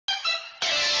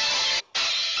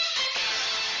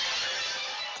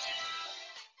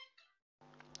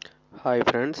Hi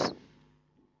friends,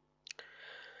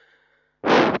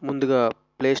 ముందుగా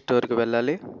play స్టోర్కి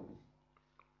వెళ్ళాలి.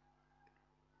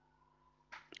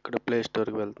 ఇక్కడ ప్లే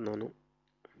స్టోర్కి వెళ్తున్నాను.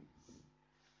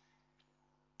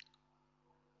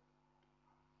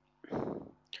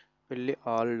 వెళ్ళి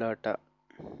ఆల్ డాటా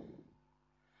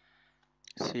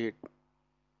షీట్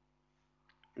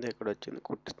ఇది ఎక్కడ వచ్చింది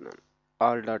కుట్టుతున్నాను.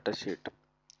 ఆల్ డాటా షీట్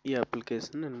ఈ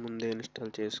అప్లికేషన్ నేను ముందే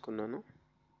ఇన్స్టాల్ చేసుకున్నాను.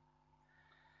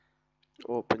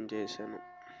 ఓపెన్ చేశాను.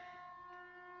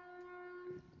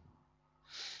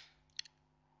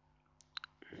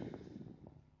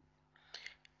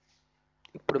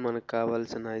 ఇప్పుడు మనకు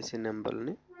కావాల్సిన ఐసీ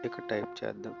నెంబర్ని ఇక్కడ టైప్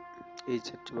చేద్దాం. ఈ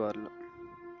సెర్చ్ బార్లో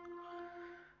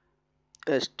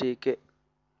STK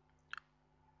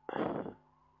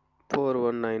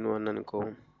 4191 అనుకో.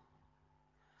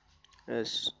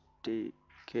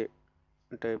 STK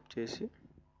టైప్ చేసి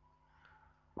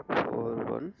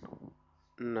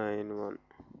 4191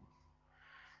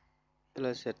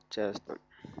 ఇలా సెర్చ్ చేస్తాం.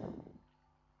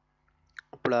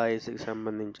 ఇప్పుడు ఆ ఐసీకి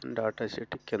సంబంధించిన డాటా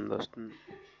షీట్ కింద వస్తుంది.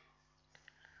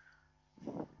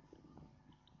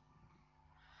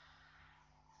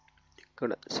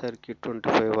 ఇక్కడ సర్క్యూట్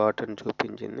 25 వాట్ అని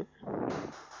చూపించింది.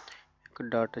 ఇక్కడ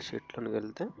డాటా షీట్లోకి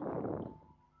వెళ్తే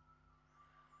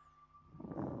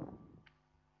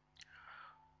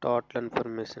టోటల్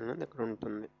ఇన్ఫర్మేషన్ అనేది ఇక్కడ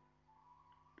ఉంటుంది.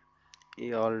 ఈ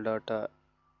ఆల్ డాటా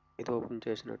ఇది ఓపెన్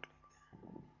చేసినట్లయితే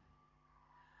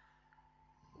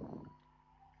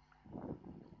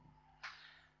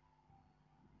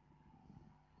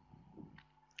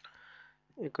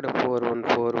ఇక్కడ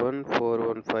 4141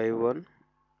 4151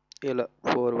 ఇలా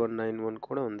 4191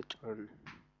 కూడా ఉంది. చూడండి,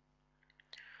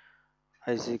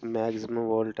 ఐసీకి మ్యాక్సిమం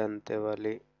వోల్ట్ ఎంత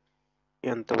ఇవ్వాలి,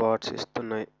 ఎంత వాట్స్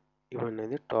ఇస్తున్నాయి,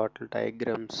 ఇవన్నీ టోటల్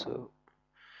డయాగ్రామ్స్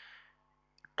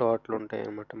టోటల్ ఉంటాయి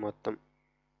అన్నమాట. మొత్తం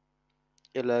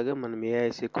ఇలాగే మనం ఏ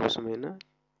ఐసీ కోసమైనా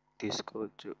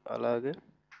తీసుకోవచ్చు. అలాగే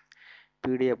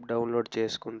పీడిఎఫ్ డౌన్లోడ్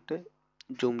చేసుకుంటే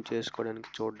జూమ్ చేసుకోవడానికి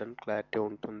చూడడానికి క్లారిటీ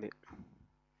ఉంటుంది.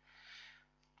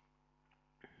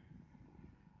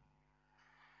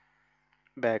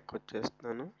 బ్యాక్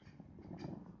వచ్చేస్తున్నాను.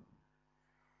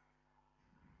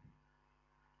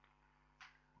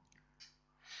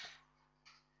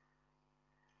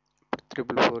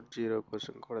 ఇప్పుడు 4440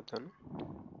 కోసం కొడతాను.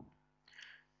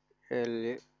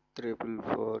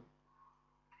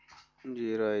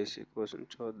 LA4440 ఐసీ కోసం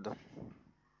చూద్దాం.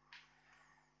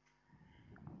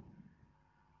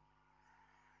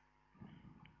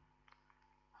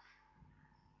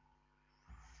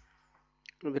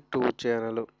 ఇది 2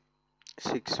 ఛానల్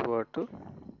 6 వాట్,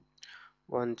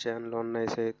 1 ఛానల్ 1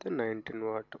 ఐసీ అయితే 19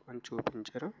 వాట్ అని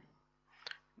చూపించారు.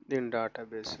 దీని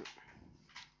డేటాబేస్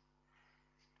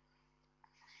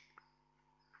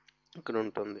ఇక్కడ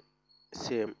ఉంటుంది.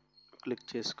 సేమ్ క్లిక్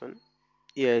చేసుకొని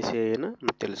ఏ ఐసీ అయినా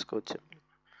తెలుసుకోవచ్చు.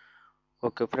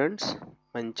 ఓకే ఫ్రెండ్స్,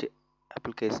 మంచి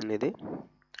అప్లికేషన్ ఇది.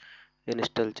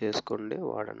 ఇన్స్టాల్ చేసుకోండి,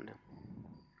 వాడండి.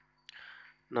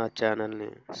 నా ఛానల్ని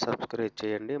సబ్స్క్రైబ్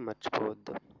చేయండి,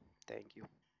 మర్చిపోవద్దు. Thank you.